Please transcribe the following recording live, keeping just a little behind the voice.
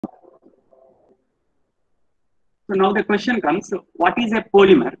So now the question comes, what is a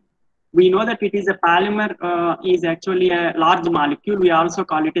polymer? We know that it is a polymer is actually a large molecule. We also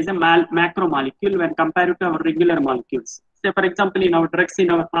call it as a macromolecule when compared to our regular molecules. Say for example, in our drugs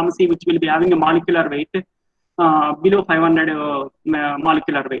in our pharmacy, which will be having a molecular weight below 500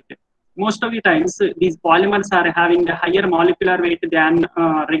 molecular weight. Most of the times, these polymers are having a higher molecular weight than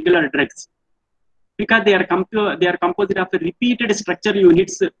regular drugs, because they are composed of repeated structure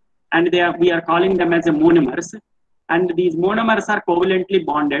units, and we are calling them as a monomers, and these monomers are covalently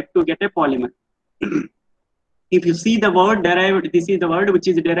bonded to get a polymer. If you see the word derived, this is the word which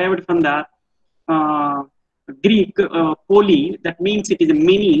is derived from the Greek poly, that means it is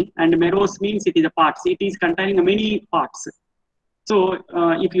many, and meros means it is a parts. It is containing many parts. So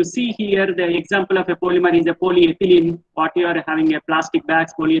if you see here, the example of a polymer is a polyethylene. What you are having a plastic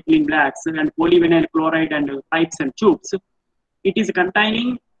bags, polyethylene bags, and polyvinyl chloride and pipes and tubes. It is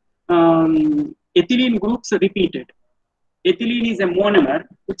containing ethylene groups repeated. Ethylene is a monomer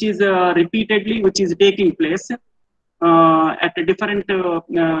which is repeatedly, which is taking place at a different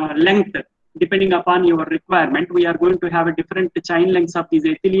length depending upon your requirement. We are going to have a different chain lengths of these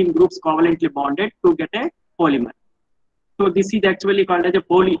ethylene groups covalently bonded to get a polymer. So this is actually called as a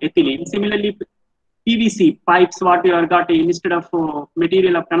polyethylene. Similarly, PVC pipes, what we have got instead of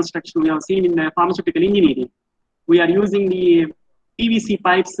material of construction, we have seen in the pharmaceutical engineering. We are using the PVC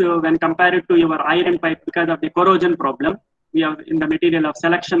pipes when compared to your iron pipe because of the corrosion problem. We have in the material of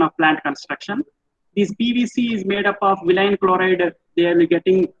selection of plant construction. This PVC is made up of vinyl chloride. They are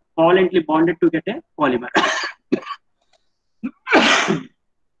getting covalently bonded to get a polymer.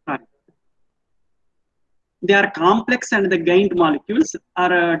 Sorry. They are complex, and the gained molecules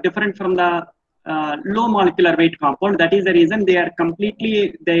are different from the low molecular weight compound. That is the reason they are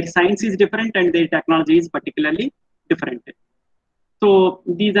completely, their science is different and their technology is particularly different. So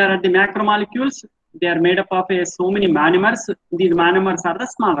these are the macromolecules. They are made up of so many monomers. These monomers are the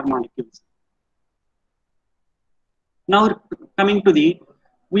smaller molecules. Now coming to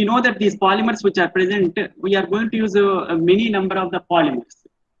we know that these polymers which are present, we are going to use a many number of the polymers.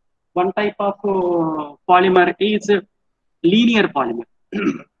 One type of polymer is linear polymer.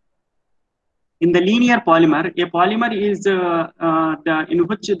 In the linear polymer, a polymer is in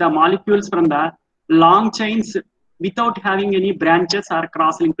which the molecules from the long chains without having any branches or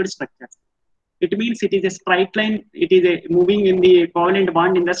cross-linked structures. It means it is a straight line. It is moving in the covalent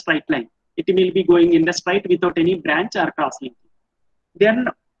bond in the straight line. It will be going in the straight without any branch or cross-link. Then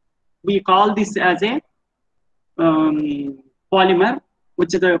we call this as a polymer,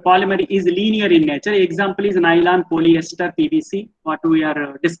 which the polymer is linear in nature. Example is nylon, polyester, PVC, what we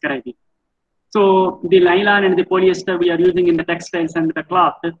are describing. So the nylon and the polyester we are using in the textiles and the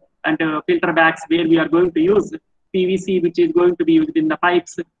cloth and filter bags, where we are going to use PVC, which is going to be used in the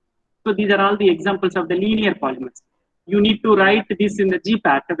pipes. So these are all the examples of the linear polymers. You need to write this in the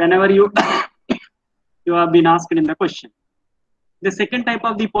GPAT whenever you you have been asked in the question. The second type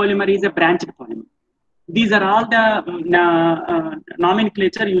of the polymer is a branched polymer. These are all the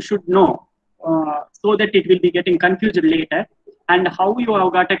nomenclature you should know so that it will be getting confused later, and how you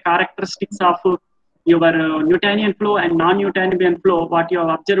have got a characteristics of your Newtonian flow and non-Newtonian flow, what you have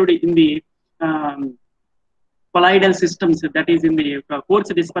observed in the colloidal systems, that is in the coarse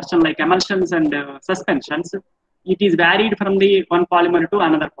dispersion like emulsions and suspensions. It is varied from the one polymer to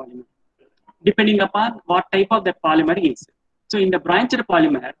another polymer, depending upon what type of the polymer is. So in the branched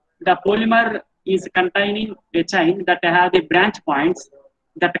polymer, the polymer is containing a chain that has the branch points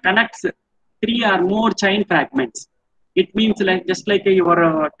that connects 3 or more chain fragments. It means like just like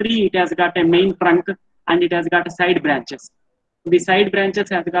your tree, it has got a main trunk and it has got side branches. The side branches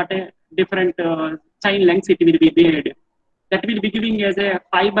has got a different chain lengths. It will be made. That will be giving as a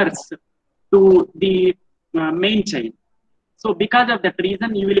fibers to the main chain. So because of that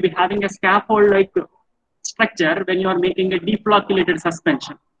reason, you will be having a scaffold-like structure when you are making a deflocculated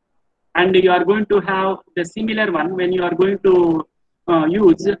suspension. And you are going to have the similar one when you are going to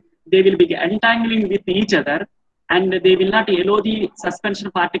use, they will be entangling with each other, and they will not allow the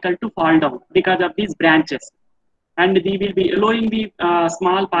suspension particle to fall down because of these branches. And they will be allowing the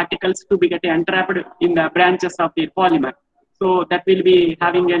small particles to be get entrapped in the branches of the polymer. So that will be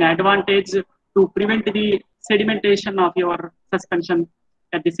having an advantage to prevent the sedimentation of your suspension.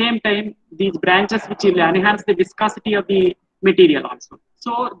 At the same time, these branches which will enhance the viscosity of the material also.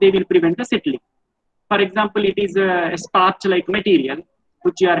 So they will prevent the settling. For example, it is a starch-like material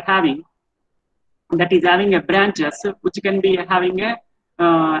which you are having, that is having a branches which can be having a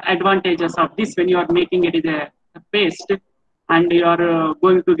advantages of this when you are making it is a paste, and you are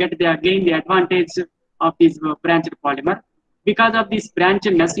going to get again the advantage of this branched polymer. Because of this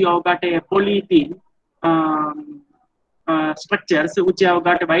branchedness, you have got a polyethylene structures which have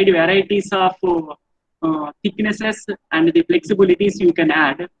got wide varieties of thicknesses and the flexibilities you can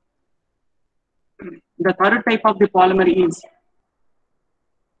add. The third type of the polymer is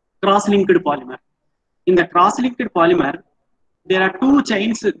cross-linked polymer. In the cross-linked polymer, there are two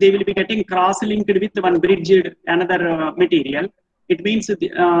chains, they will be getting cross-linked with one bridged another material. It means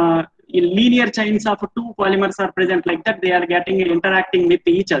in linear chains of two polymers are present like that, they are getting interacting with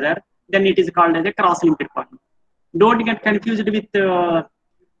each other, then it is called as a cross-linked polymer. Don't get confused with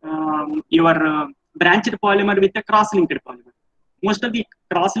your branched polymer with a cross-linked polymer. Most of the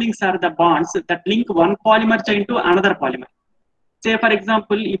cross-links are the bonds that link one polymer chain to another polymer. Say for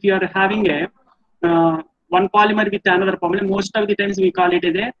example, if you are having a one polymer with another polymer, most of the times we call it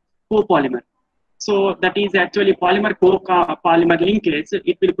as a copolymer. So that is actually polymer copolymer linkage.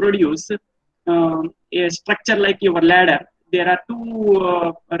 It will produce a structure like your ladder. There are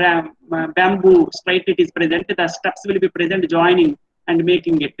two bamboo straight it is present. The steps will be present joining and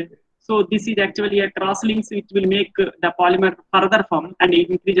making it. So this is actually a cross links which will make the polymer further form and it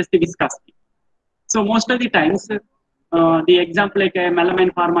increases the viscosity. So most of the times, the example like a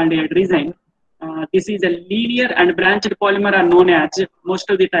melamine formaldehyde resin, this is a linear and branched polymer are known as, most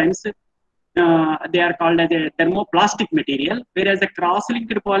of the times, they are called as a thermoplastic material, whereas a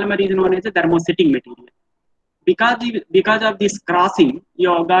cross-linked polymer is known as a thermosetting material. Because of this crossing,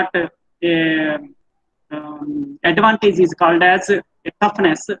 you have got advantage is called as a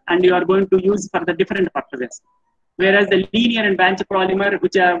toughness, and you are going to use for the different purposes. Whereas the linear and branched polymer,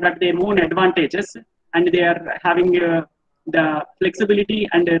 which have got their own advantages, and they are having the flexibility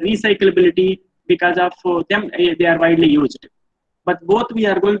and recyclability, because of them they are widely used. But both we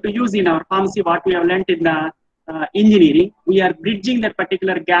are going to use in our pharmacy, what we have learnt in the engineering, we are bridging that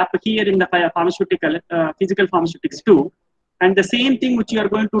particular gap here in the pharmaceutical, physical pharmaceutics too. And the same thing which you are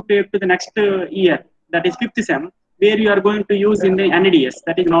going to take to the next year, that is 5th sem, where you are going to use in the NDS,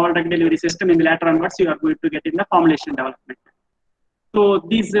 that is novel drug delivery system, in the later onwards you are going to get in the formulation development. So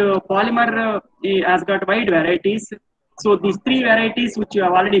this polymer has got wide varieties. So these three varieties which you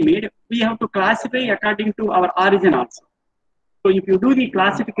have already made, we have to classify according to our origin also. So if you do the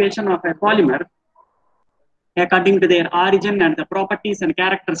classification of a polymer according to their origin and the properties and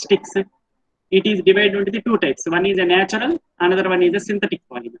characteristics, it is divided into the two types. One is a natural, another one is a synthetic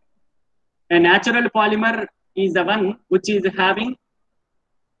polymer. A natural polymer is the one which is having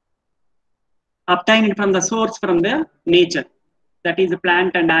obtained from the source from the nature, that is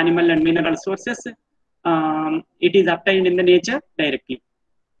plant and animal and mineral sources. It is obtained in the nature directly.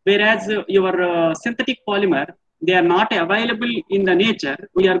 Whereas your synthetic polymer, they are not available in the nature,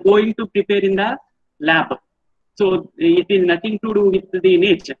 we are going to prepare in the lab. So it is nothing to do with the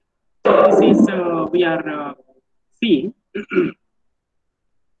nature. So this is we are seeing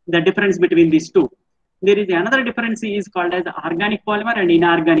the difference between these two. There is another difference is called as organic polymer and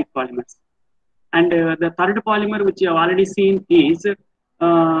inorganic polymers. And the third polymer which you have already seen is a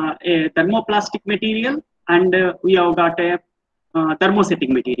thermoplastic material, and we have got a thermosetting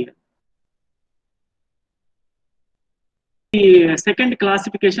material. The second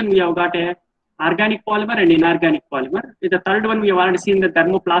classification, we have got a organic polymer and inorganic polymer. The third one, we have already seen the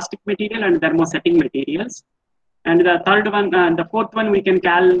thermoplastic material and thermosetting materials. And the third one, the fourth one, we can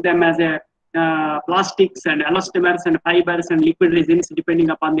call them as a plastics and elastomers and fibers and liquid resins, depending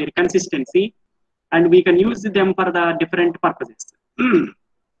upon their consistency. And we can use them for the different purposes.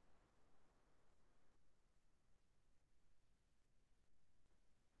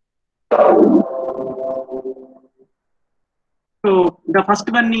 So the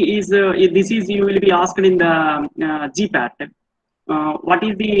first one is, this is you will be asked in the GPAT. What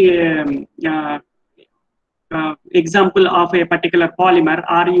is the example of a particular polymer,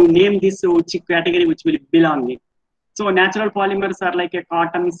 or you name this which category which will belong in. So natural polymers are like a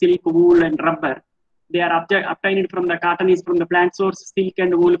cotton, silk, wool and rubber. They are obtained from the cotton is from the plant source, silk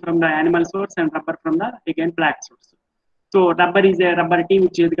and wool from the animal source, and rubber from the again plant source. So rubber is a rubber tea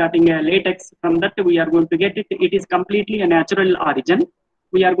which is getting a latex, from that we are going to get it. It is completely a natural origin.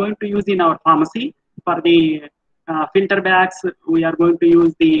 We are going to use in our pharmacy for the filter bags. We are going to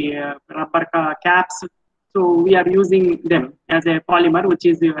use the rubber caps. So we are using them as a polymer which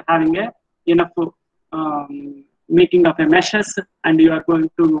is having a enough making of a meshes, and you are going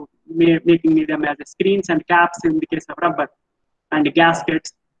to making them as screens and caps in the case of rubber, and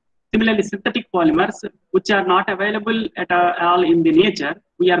gaskets. Similarly, synthetic polymers, which are not available at all in the nature,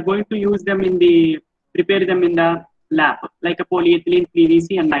 we are going to use them in the, prepare them in the lab, like a polyethylene,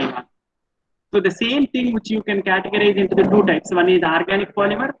 PVC and nylon. So the same thing which you can categorize into the two types. One is organic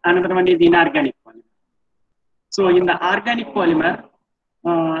polymer, another one is inorganic polymer. So in the organic polymer,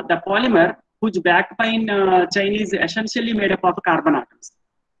 the polymer whose backbone chain is essentially made up of carbon atoms.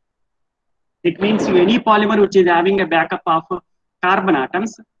 It means any polymer which is having a backup of carbon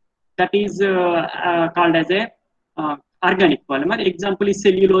atoms, that is called as a organic polymer. Example is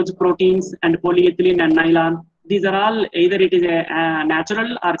cellulose, proteins, and polyethylene and nylon. These are all either it is a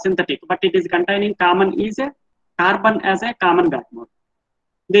natural or synthetic, but it is containing common is a carbon as a common backbone.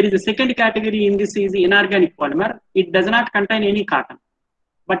 There is a second category in this is inorganic polymer. It does not contain any carbon,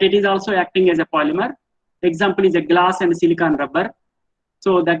 but it is also acting as a polymer. Example is a glass and silicon rubber.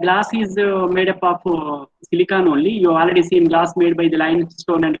 So the glass is made up of silicon only. You already seen glass made by the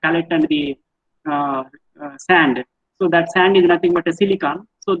limestone and cullet and the sand. So that sand is nothing but a silicon.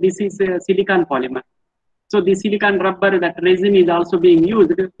 So this is a silicon polymer. So the silicon rubber, that resin is also being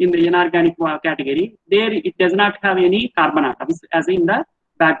used in the inorganic category. There it does not have any carbon atoms as in the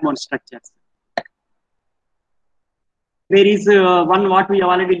backbone structures. There is one what we have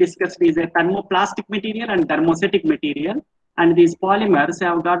already discussed is a thermoplastic material and thermostatic material. And these polymers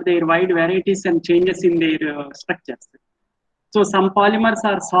have got their wide varieties and changes in their structures. So some polymers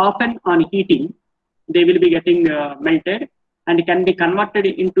are softened on heating. They will be getting melted and can be converted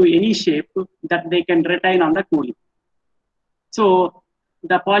into any shape that they can retain on the cooling. So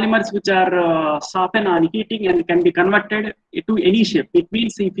the polymers which are softened on heating and can be converted to any shape. It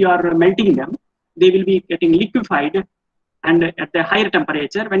means if you are melting them, they will be getting liquefied, and at the higher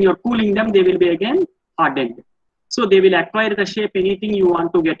temperature, when you are cooling them, they will be again hardened. So they will acquire the shape anything you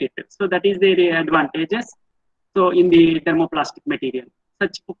want to get it. So that is their advantages. So in the thermoplastic material,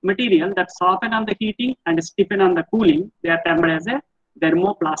 such material that soften on the heating and stiffen on the cooling, they are termed as a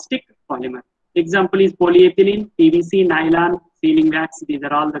thermoplastic polymer. Example is polyethylene, PVC, nylon, sealing wax. These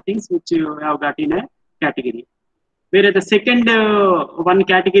are all the things which you have got in a category. Whereas the second one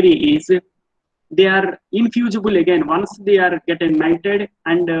category is they are infusible again. Once they are getting melted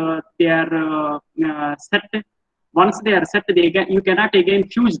and they are set. Once they are set, you cannot again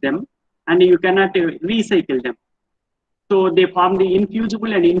fuse them and you cannot recycle them. So they form the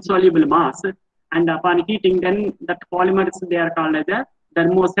infusible and insoluble mass, and upon heating, then that polymers they are called as a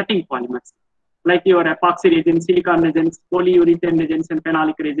thermosetting polymers, like your epoxy resins, silicon resins, polyurethane resins, and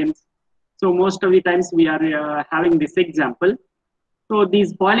phenolic resins. So most of the times we are having this example. So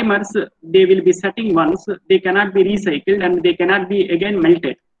these polymers, they will be setting once, they cannot be recycled and they cannot be again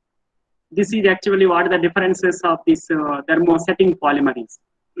melted. This is actually what the differences of this thermosetting polymer is.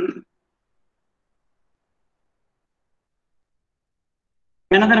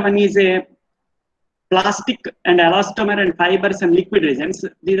 Another one is a plastic and elastomer and fibers and liquid resins.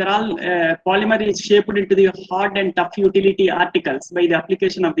 These are all polymer is shaped into the hard and tough utility articles by the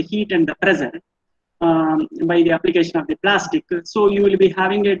application of the heat and the pressure, by the application of the plastic. So you will be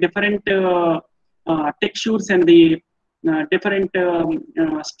having a different textures and the different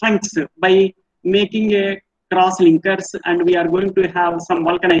strengths by making a cross linkers, and we are going to have some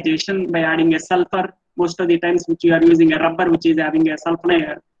vulcanization by adding a sulfur. Most of the times which you are using a rubber which is having a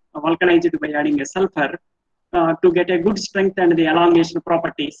sulfur vulcanized by adding a sulfur to get a good strength and the elongation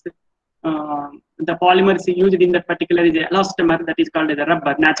properties. The polymers used in that particular is elastomer, that is called as a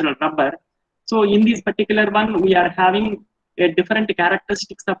rubber, natural rubber. So in this particular one, we are having a different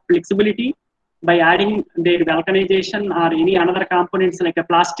characteristics of flexibility by adding their vulcanization or any another components like a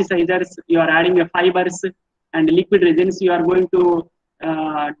plasticizers. You are adding a fibers and liquid resins. You are going to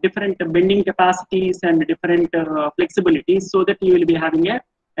different bending capacities and different flexibilities, so that you will be having a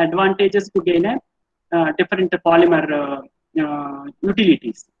advantages to gain a different polymer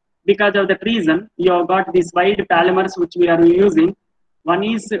utilities. Because of that reason, you have got these wide polymers which we are using. One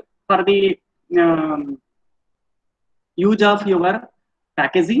is for the use of your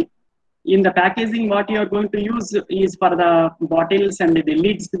packaging. In the packaging, what you are going to use is for the bottles and the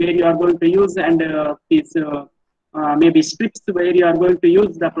lids where you are going to use, and these maybe strips where you are going to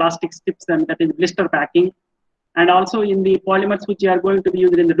use the plastic strips, and that is blister packing. And also in the polymers which you are going to be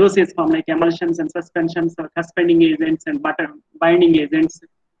used in the dosage form, like emulsions and suspensions or suspending agents and binding agents,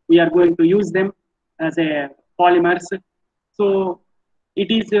 we are going to use them as a polymers. So it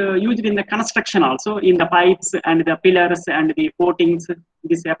is used in the construction also, in the pipes and the pillars and the coatings,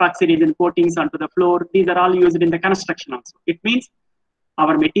 this epoxy resin coatings onto the floor. These are all used in the construction also. It means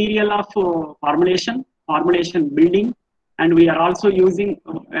our material of formulation building, and we are also using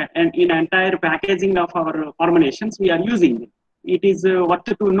in entire packaging of our formulations, we are using it. It is what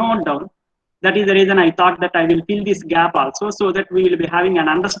to note down. That is the reason I thought that I will fill this gap also, so that we will be having an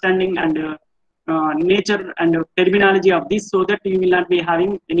understanding and nature and terminology of this, so that we will not be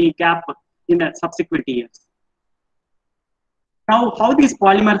having any gap in the subsequent years. Now, how these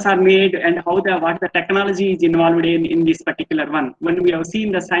polymers are made and how what the technology is involved in this particular one. When we have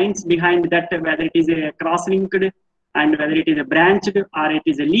seen the science behind that, whether it is a cross-linked and whether it is a branched or it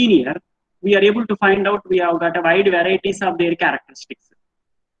is a linear, we are able to find out we have got a wide varieties of their characteristics.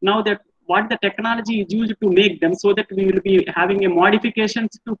 Now that what the technology is used to make them, so that we will be having a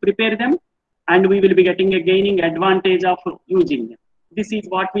modifications to prepare them, and we will be getting a gaining advantage of using them. This is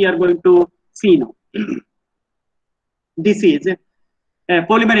what we are going to see now. This is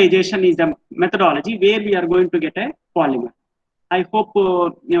polymerization is the methodology where we are going to get a polymer. I hope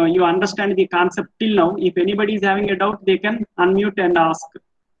you understand the concept till now. If anybody is having a doubt, they can unmute and ask.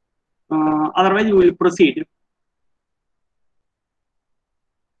 Otherwise, we will proceed.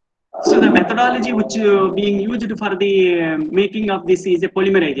 So the methodology which being used for the making of this is a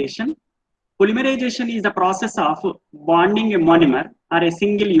polymerization. Polymerization is the process of bonding a monomer or a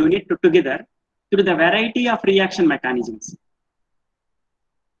single unit together through the variety of reaction mechanisms.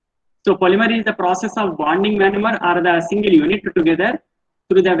 So polymer is the process of bonding monomer or the single unit together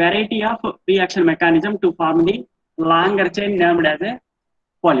through the variety of reaction mechanism to form the longer chain named as a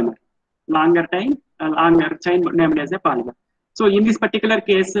polymer. Longer chain named as a polymer. So in this particular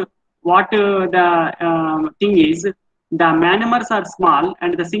case, what the thing is, the monomers are small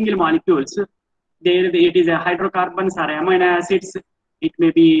and the single molecules, it is a hydrocarbons or amino acids. It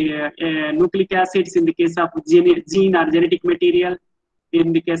may be nucleic acids in the case of gene or genetic material.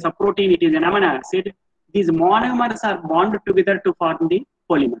 In the case of protein, it is an amino acid. These monomers are bonded together to form the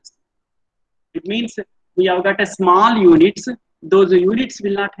polymers. It means we have got a small units. Those units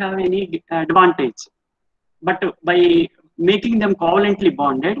will not have any advantage. But by making them covalently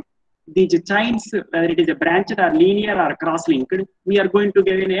bonded, these chains, whether it is a branched or linear or cross-linked, we are going to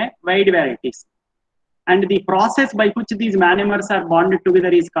get in a wide varieties. And the process by which these monomers are bonded together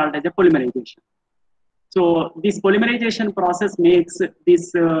is called as a polymerization. So this polymerization process makes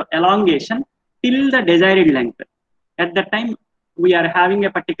this elongation till the desired length. At that time, we are having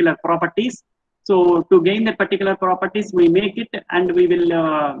a particular properties. So to gain the particular properties, we make it and we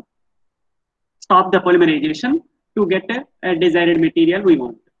will stop the polymerization to get a desired material we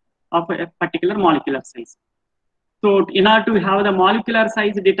want of a particular molecular size. So in order to have the molecular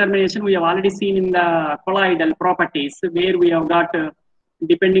size determination, we have already seen in the colloidal properties where we have got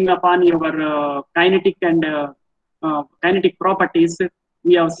depending upon your kinetic and kinetic properties,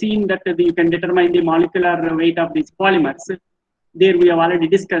 we have seen that you can determine the molecular weight of these polymers. There we have already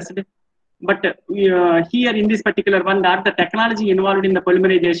discussed. But here in this particular one, the technology involved in the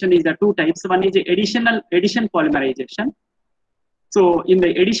polymerization is the two types. One is addition polymerization. So in the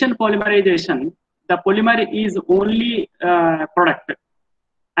addition polymerization, the polymer is only product,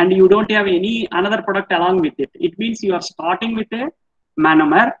 and you don't have any another product along with it. It means you are starting with a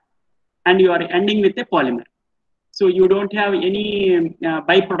monomer and you are ending with a polymer. So you don't have any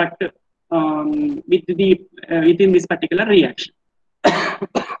byproduct with the within this particular reaction.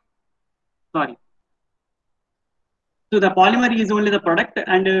 Sorry. So the polymer is only the product,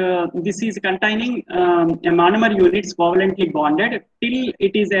 and this is containing a monomer units covalently bonded till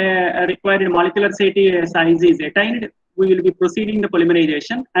it is a required molecular size is attained. We will be proceeding the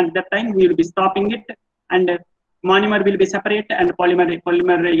polymerization, and at that time we will be stopping it, and monomer will be separate and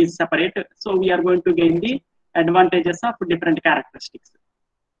polymer is separate. So we are going to gain the advantages of different characteristics.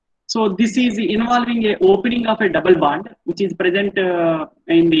 So this is involving a opening of a double bond, which is present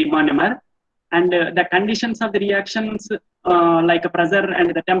in the monomer. And the conditions of the reactions like pressure and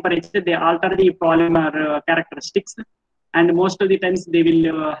the temperature, they alter the polymer characteristics. And most of the times they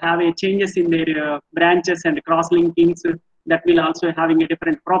will have a changes in their branches and cross-linkings that will also having a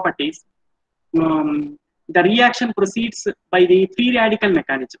different properties. The reaction proceeds by the free radical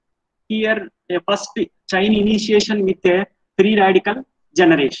mechanism. Here, a first chain initiation with a free radical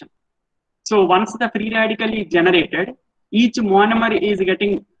generation. So once the free radical is generated, each monomer is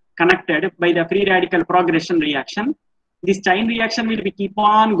getting connected by the free radical progression reaction. This chain reaction will be keep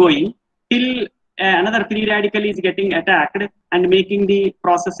on going till another free radical is getting attacked and making the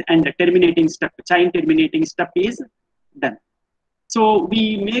process and the terminating step, chain terminating step is done. So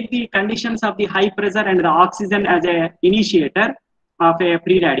we make the conditions of the high pressure and the oxygen as a initiator of a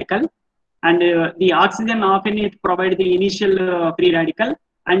free radical, and the oxygen often it provides the initial free radical,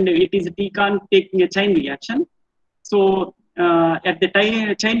 and it is taking a chain reaction. So at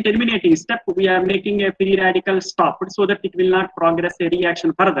the chain terminating step, we are making a free radical stop so that it will not progress a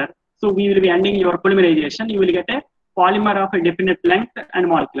reaction further. So we will be ending your polymerization. You will get a polymer of a definite length and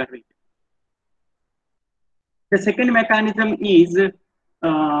molecular weight. The second mechanism is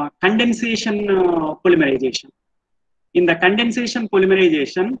condensation polymerization. In the condensation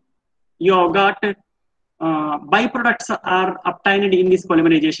polymerization, you have got byproducts are obtained in this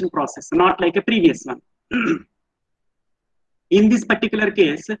polymerization process, not like a previous one. In this particular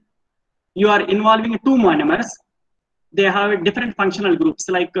case, you are involving two monomers. They have different functional groups,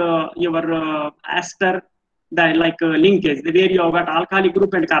 like your ester, linkage, where you have got alkylic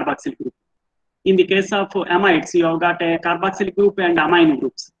group and carboxyl group. In the case of amides, you have got a carboxyl group and amine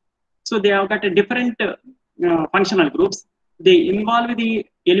groups. So they have got a different functional groups. They involve the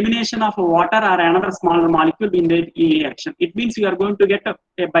elimination of water or another smaller molecule in the reaction. It means you are going to get a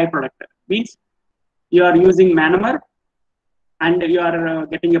byproduct. Means you are using monomer and you are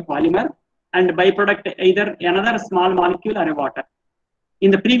getting a polymer, and byproduct either another small molecule or a water.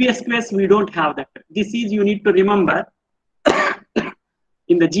 In the previous case, we don't have that. This is, you need to remember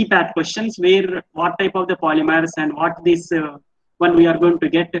in the GPAT questions, where what type of the polymers and what this one we are going to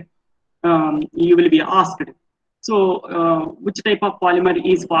get, you will be asked. So which type of polymer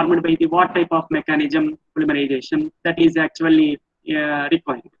is formed by the what type of mechanism polymerization, that is actually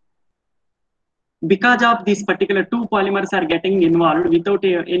required. Because of these particular two polymers are getting involved without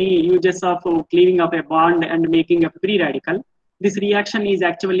any uses of cleaving of a bond and making a free radical, this reaction is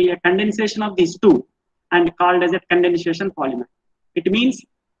actually a condensation of these two and called as a condensation polymer. It means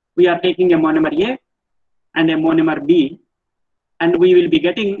we are taking a monomer A and a monomer B, and we will be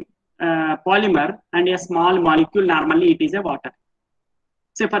getting polymer and a small molecule. Normally it is a water.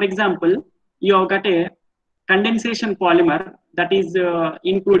 So for example, you have got a condensation polymer that is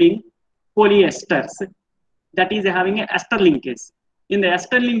including polyesters, that is having a ester linkage. In the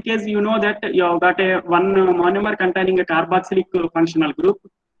ester linkage, you know that you have got a one monomer containing a carboxylic functional group,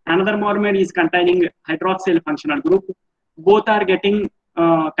 another monomer is containing hydroxyl functional group. Both are getting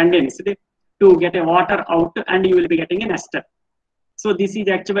condensed to get a water out, and you will be getting an ester. So this is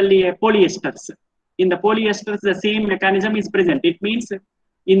actually a polyesters. In the polyesters, the same mechanism is present. It means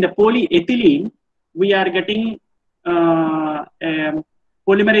in the polyethylene, we are getting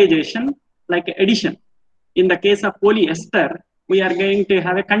polymerization like addition. In the case of polyester, we are going to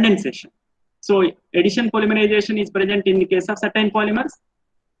have a condensation. So addition polymerization is present in the case of certain polymers.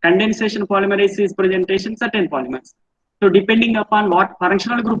 Condensation polymerization is present in certain polymers. So depending upon what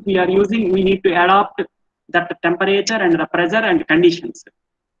functional group we are using, we need to adopt that temperature and the pressure and conditions.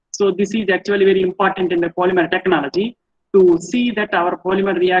 So this is actually very important in the polymer technology to see that our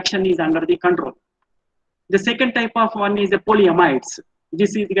polymer reaction is under the control. The second type of one is the polyamides.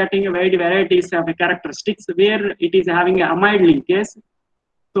 This is getting a wide varieties of characteristics where it is having an amide linkage.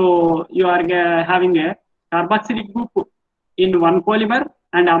 So you are having a carboxylic group in one polymer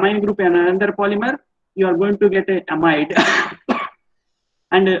and amine group in another polymer. You are going to get a amide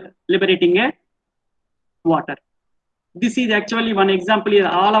and liberating a water. This is actually one example. Is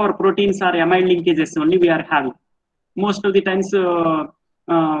all our proteins are amide linkages only we are having. Most of the times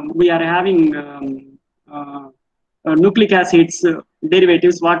we are having nucleic acids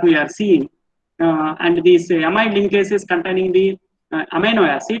derivatives, what we are seeing, and these amide linkages containing the amino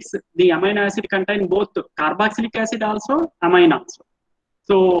acids. The amino acid contain both carboxylic acid also, amine also.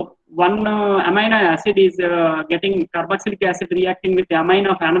 So one amino acid is getting carboxylic acid reacting with the amine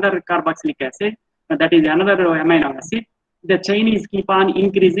of another carboxylic acid, that is another amino acid. The chain is keep on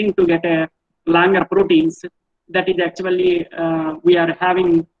increasing to get a longer proteins. That is actually we are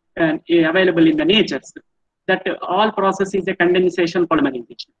having available in the natures. That all process is a condensation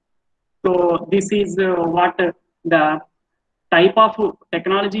polymerization. So this is what the type of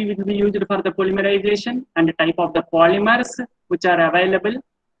technology will be used for the polymerization, and the type of the polymers which are available,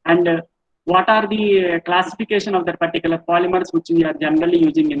 and what are the classification of the particular polymers which we are generally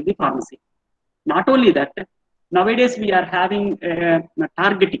using in the pharmacy. Not only that, nowadays we are having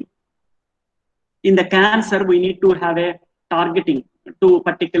targeting. In the cancer, we need to have a targeting to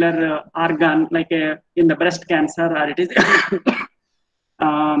particular organ, like in the breast cancer, or it is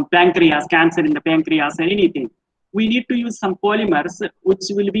pancreas, cancer in the pancreas, or anything. We need to use some polymers which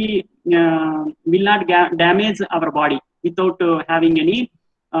will be will not damage our body without having any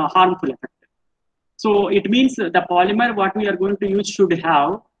harmful effect. So it means the polymer what we are going to use should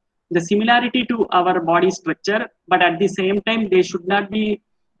have the similarity to our body structure, but at the same time they should not be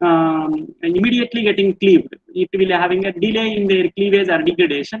immediately getting cleaved. It will having a delay in their cleavage or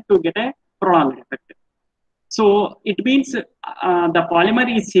degradation to get a prolonged effect. So it means the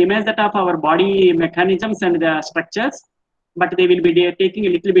polymer is same as that of our body mechanisms and the structures, but they will be taking a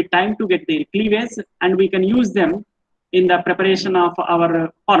little bit time to get their cleavage, and we can use them in the preparation of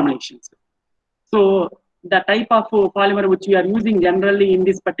our formulations. So the type of polymer which we are using generally in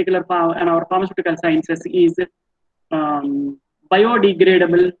this particular in our pharmaceutical sciences is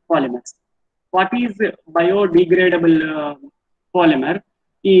biodegradable polymers. What is biodegradable polymer?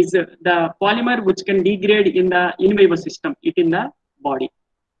 is the polymer which can degrade in the in vivo system, it in the body.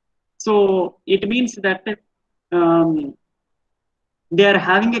 So it means that um, they are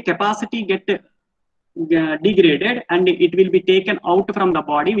having a capacity get degraded, and it will be taken out from the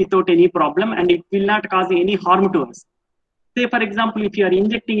body without any problem, and it will not cause any harm to us. Say for example, if you are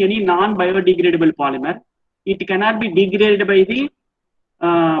injecting any non-biodegradable polymer, it cannot be degraded by the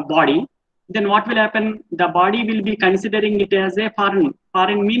body. Then what will happen? The body will be considering it as a foreign.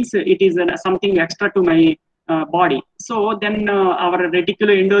 Foreign means it is something extra to my body. So then our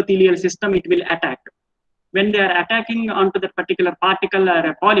reticuloendothelial system, it will attack. When they are attacking onto that particular particle or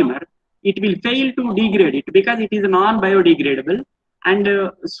a polymer, it will fail to degrade it because it is non-biodegradable,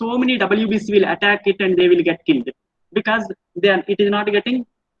 and so many WBC will attack it and they will get killed because it is not getting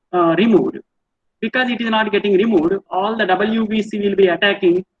removed. Because it is not getting removed, all the WBC will be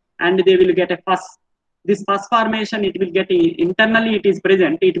attacking and they will get a fuss. This fuss formation, it will get internally, it is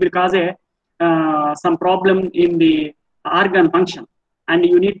present, it will cause a some problem in the organ function, and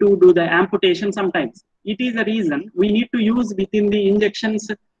you need to do the amputation sometimes. It is a reason we need to use within the injections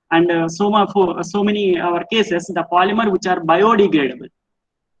and so many our cases the polymer which are biodegradable.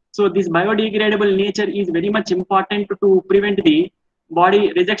 So this biodegradable nature is very much important to prevent the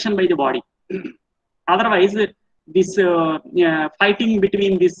body rejection by the body. Otherwise, this fighting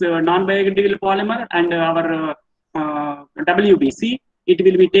between this non-biodegradable polymer and our WBC, it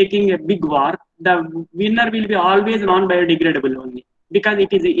will be taking a big war. The winner will be always non-biodegradable only, because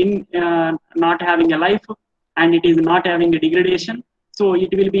it is in not having a life and it is not having a degradation. So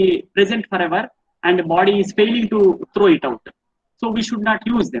it will be present forever, and the body is failing to throw it out. So we should not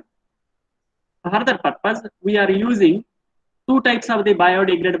use them. For further purpose, we are using two types of the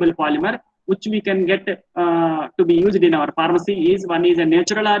biodegradable polymer which we can get to be used in our pharmacy. Is one is a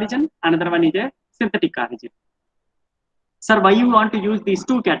natural origin, another one is a synthetic origin. Sir, why you want to use these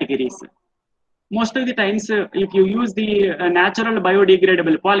two categories? Most of the times, if you use the natural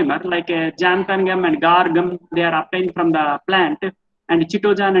biodegradable polymer like xanthan gum and gar gum, they are obtained from the plant, and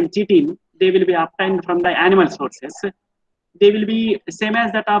chitosan and chitin, they will be obtained from the animal sources. They will be same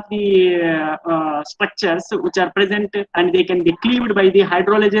as that of the structures which are present, and they can be cleaved by the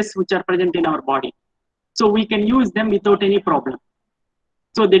hydrolyses which are present in our body. So we can use them without any problem.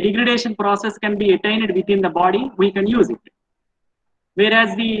 So the degradation process can be attained within the body, we can use it.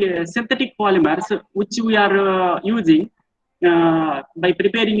 Whereas the synthetic polymers which we are using by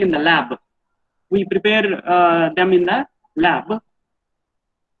preparing in the lab, we prepare them in the lab,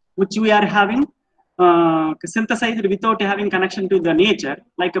 which we are having synthesized without having connection to the nature,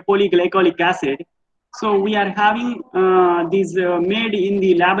 like a polyglycolic acid. So we are having these made in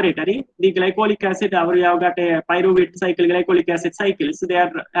the laboratory. The glycolic acid, we have got a pyruvate cycle, glycolic acid cycles. They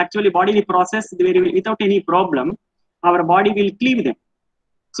are actually bodily processed without any problem. Our body will cleave them.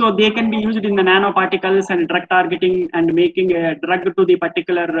 So they can be used in the nanoparticles and drug targeting and making a drug to the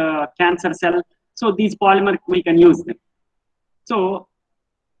particular cancer cell. So these polymers, we can use them. So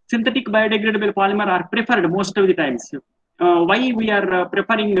synthetic biodegradable polymer are preferred most of the times. Why we are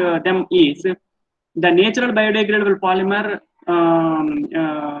preferring them is the natural biodegradable polymer,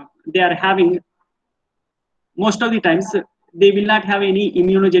 they are having most of the times, they will not have any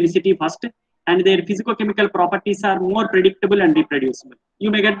immunogenicity first, and their physicochemical properties are more predictable and reproducible.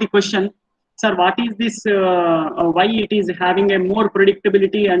 You may get the question, sir, what is this, why it is having a more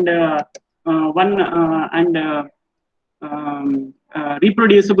predictability and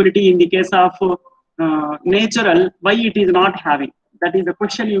reproducibility in the case of natural, why it is not having? That is the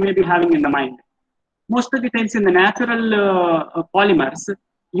question you may be having in the mind. Most of the times in the natural polymers,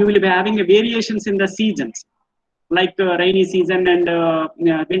 you will be having variations in the seasons, like rainy season and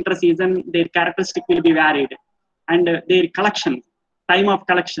winter season, their characteristic will be varied, and their collection, time of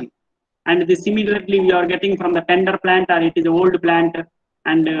collection, and this similarly we are getting from the tender plant or it is old plant,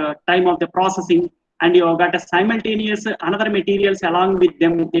 and time of the processing, and you have got a simultaneous another materials along with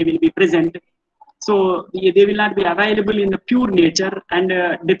them, they will be present. So they will not be available in the pure nature, and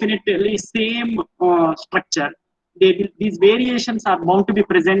definitely same structure. These variations are bound to be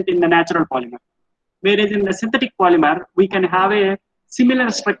present in the natural polymer. Whereas in the synthetic polymer, we can have a similar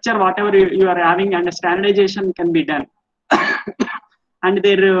structure, whatever you are having, and standardization can be done. And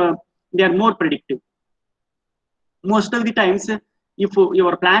they are more predictive. Most of the times, if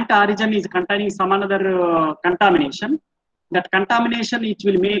your plant origin is containing some another contamination, that contamination it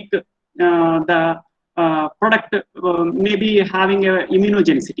will make the product maybe having a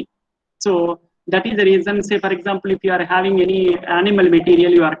immunogenicity. So that is the reason, say for example, if you are having any animal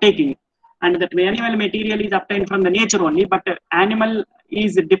material you are taking, and that animal material is obtained from the nature only, but animal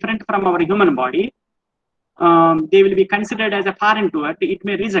is different from our human body. they will be considered as a foreign to it, it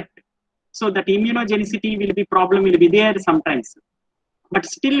may reject. So that immunogenicity will be problem will be there sometimes. But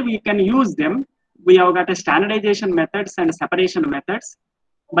still we can use them. We have got a standardization methods and separation methods.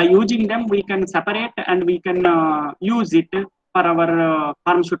 By using them, we can separate and we can use it for our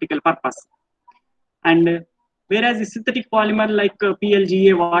pharmaceutical purpose. And whereas the synthetic polymer like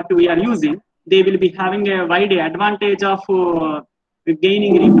PLGA, what we are using, they will be having a wide advantage of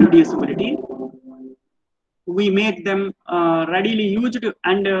gaining reproducibility. We make them readily used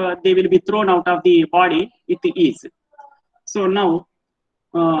and they will be thrown out of the body with ease. So now,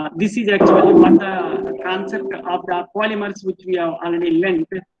 this is actually what the concept of the polymers which we have already learned.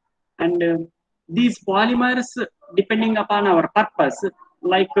 And these polymers, depending upon our purpose,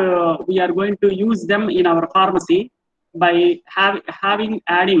 like we are going to use them in our pharmacy by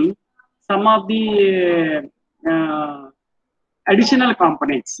adding some of the additional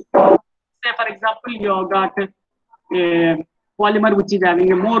components. Say for example, you have got a polymer which is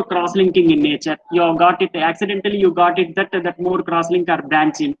having a more cross-linking in nature. You have got it accidentally, you got it that more cross-link are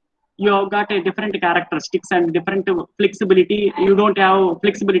branching. You have got a different characteristics and different flexibility. You don't have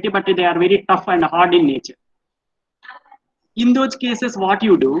flexibility, but they are very tough and hard in nature. In those cases, what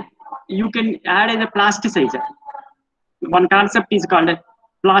you do, you can add as a plasticizer. One concept is called a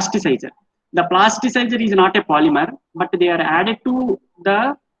plasticizer. The plasticizer is not a polymer, but they are added to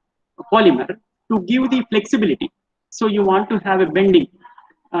the polymer to give the flexibility. So you want to have a bending,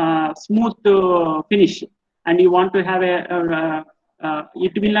 smooth finish, and you want to have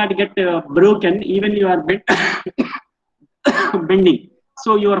it will not get broken even you are bending.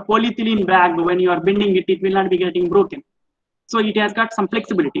 So your polyethylene bag, when you are bending it, it will not be getting broken. So it has got some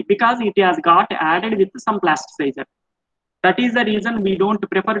flexibility because it has got added with some plasticizer. That is the reason we don't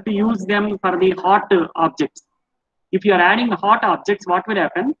prefer to use them for the hot objects. If you are adding hot objects, what will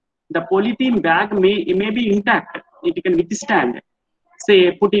happen? The polythene bag may be intact. It can withstand.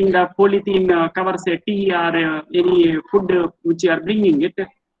 Say putting the polythene covers a tea or any food which you are bringing it,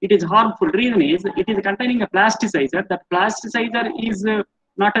 it is harmful. Reason is it is containing a plasticizer. That plasticizer is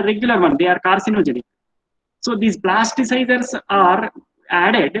not a regular one. They are carcinogenic. So these plasticizers are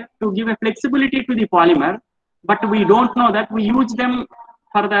added to give a flexibility to the polymer, but we don't know that we use them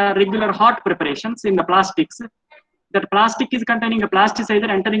for the regular hot preparations in the plastics. That plastic is containing a plasticizer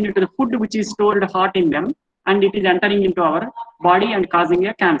entering into the food which is stored hot in them, and it is entering into our body and causing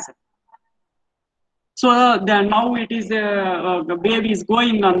a cancer. So now it is the wave is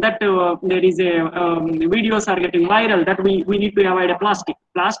going on that there is a videos are getting viral that we need to avoid a plastic.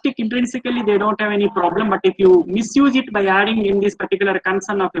 Plastic intrinsically they don't have any problem, but if you misuse it by adding in this particular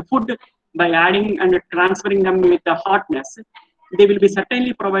concern of a food, by adding and transferring them with the hotness, they will be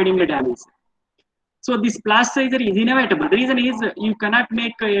certainly providing a damage. So this plasticizer is inevitable. The reason is you cannot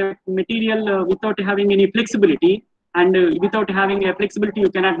make a material without having any flexibility, and without having a flexibility, you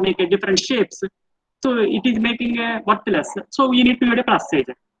cannot make a different shapes. So it is making a worthless. So we need to use a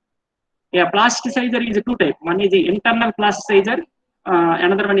plasticizer. A plasticizer is two types. One is the internal plasticizer,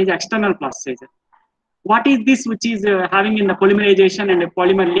 another one is external plasticizer. What is this which is having in the polymerization and the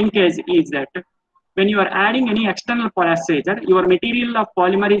polymer linkage is that when you are adding any external plasticizer, your material of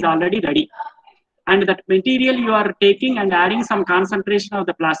polymer is already ready. And that material you are taking and adding some concentration of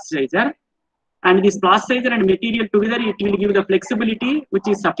the plasticizer, and this plasticizer and material together, it will give the flexibility which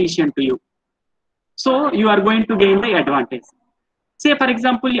is sufficient to you. So you are going to gain the advantage. Say for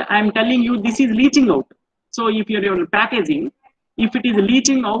example, I am telling you this is leaching out. So if your packaging, if it is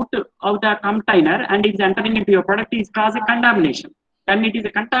leaching out of the container and it is entering into your product, it causes a contamination. And it is a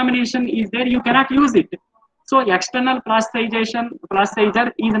contamination is there, you cannot use it. So external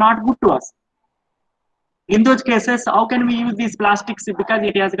plasticizer is not good to us. In those cases, how can we use these plastics? Because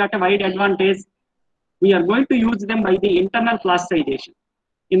it has got a wide advantage. We are going to use them by the internal plasticization.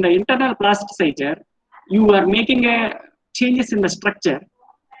 In the internal plasticizer, you are making a changes in the structure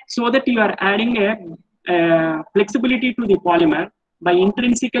so that you are adding a flexibility to the polymer by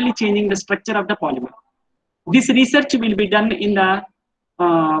intrinsically changing the structure of the polymer. This research will be done in the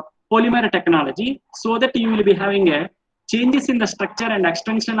polymer technology so that you will be having a changes in the structure and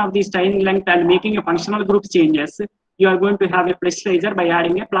extension of the strain length and making a functional group changes. You are going to have a plasticizer by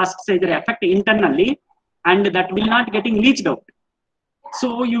adding a plasticizer effect internally, and that will not getting leached out.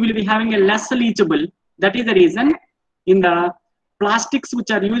 So you will be having a less leachable. That is the reason in the plastics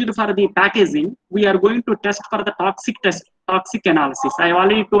which are used for the packaging, we are going to test for the toxic analysis. I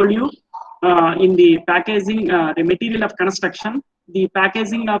already told you in the packaging, the material of construction, the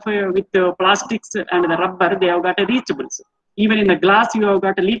packaging of with plastics and the rubber, they have got a leachables. Even in the glass, you have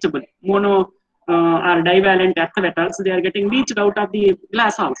got a leachable. Mono or divalent earth metals, they are getting leached out of the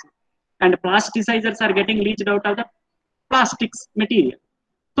glass also. and plasticizers are getting leached out of the plastics material.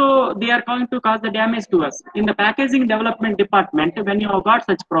 So they are going to cause the damage to us. In the packaging development department, when you have got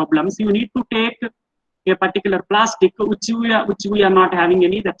such problems, you need to take a particular plastic which we are not having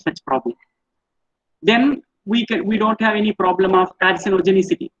any that such problem. Then we don't have any problem of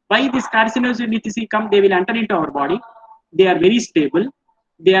carcinogenicity. Why this carcinogenicity come? They will enter into our body. They are very stable.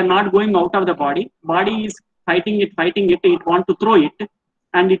 They are not going out of the body. Body is fighting it. It want to throw it,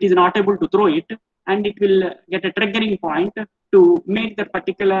 and it is not able to throw it, and it will get a triggering point to make the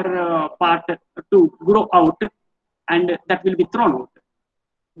particular part to grow out, and that will be thrown out.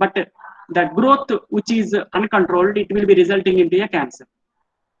 But the growth which is uncontrolled, it will be resulting into a cancer.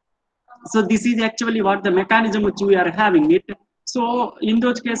 So this is actually what the mechanism which we are having it. So in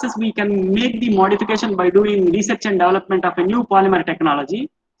those cases, we can make the modification by doing research and development of a new polymer technology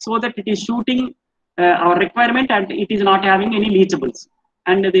so that it is shooting our requirement and it is not having any leachables.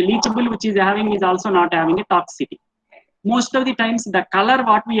 And the leachable which is having is also not having a toxicity. Most of the times, the color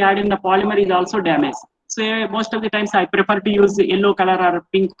what we add in the polymer is also damaged. So most of the times, I prefer to use yellow color or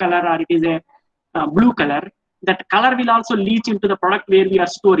pink color or it is a blue color. That color will also leach into the product where we are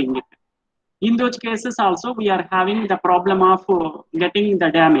storing it. In those cases also, we are having the problem of getting the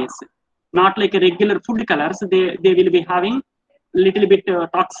damage. Not like a regular food colors, they will be having little bit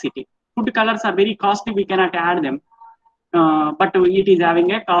toxicity. Food colors are very costly, we cannot add them. But it is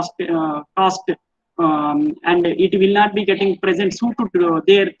having a cost, and it will not be getting present suited to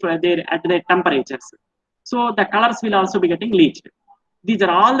there at the temperatures. So the colors will also be getting leached. These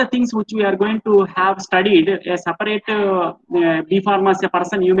are all the things which we are going to have studied. A separate B Pharmacy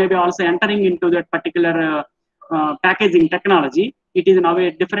person, you may be also entering into that particular packaging technology. It is now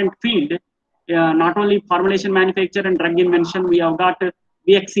a different field. Not only formulation manufacture and drug invention, we have got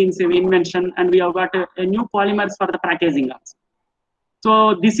vaccines invention, and we have got a new polymers for the packaging also.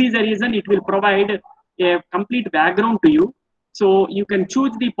 So this is the reason it will provide a complete background to you. So you can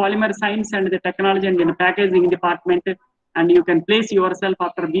choose the polymer science and the technology and the packaging department, and you can place yourself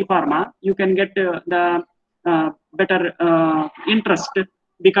after B Pharma. You can get the better interest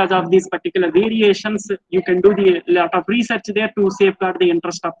because of these particular variations. You can do the lot of research there to safeguard the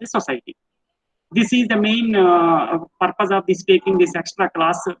interest of the society. This is the main purpose of this taking this extra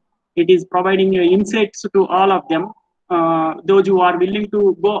class. It is providing insights to all of them. Those who are willing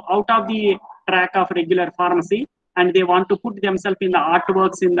to go out of the track of regular pharmacy and they want to put themselves in the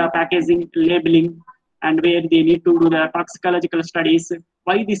artworks, in the packaging, labeling, and where they need to do the toxicological studies.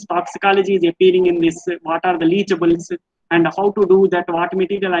 Why this toxicology is appearing in this, what are the leachables, and how to do that, what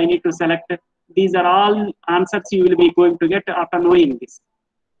material I need to select. These are all answers you will be going to get after knowing this.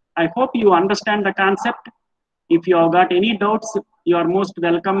 I hope you understand the concept. If you have got any doubts, you are most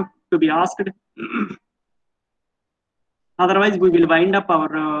welcome to be asked. Otherwise, we will wind up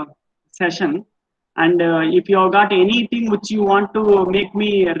our session. And if you have got anything which you want to make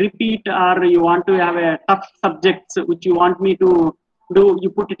me repeat, or you want to have a tough subjects which you want me to do, you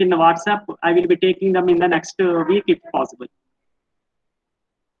put it in the WhatsApp. I will be taking them in the next week if possible.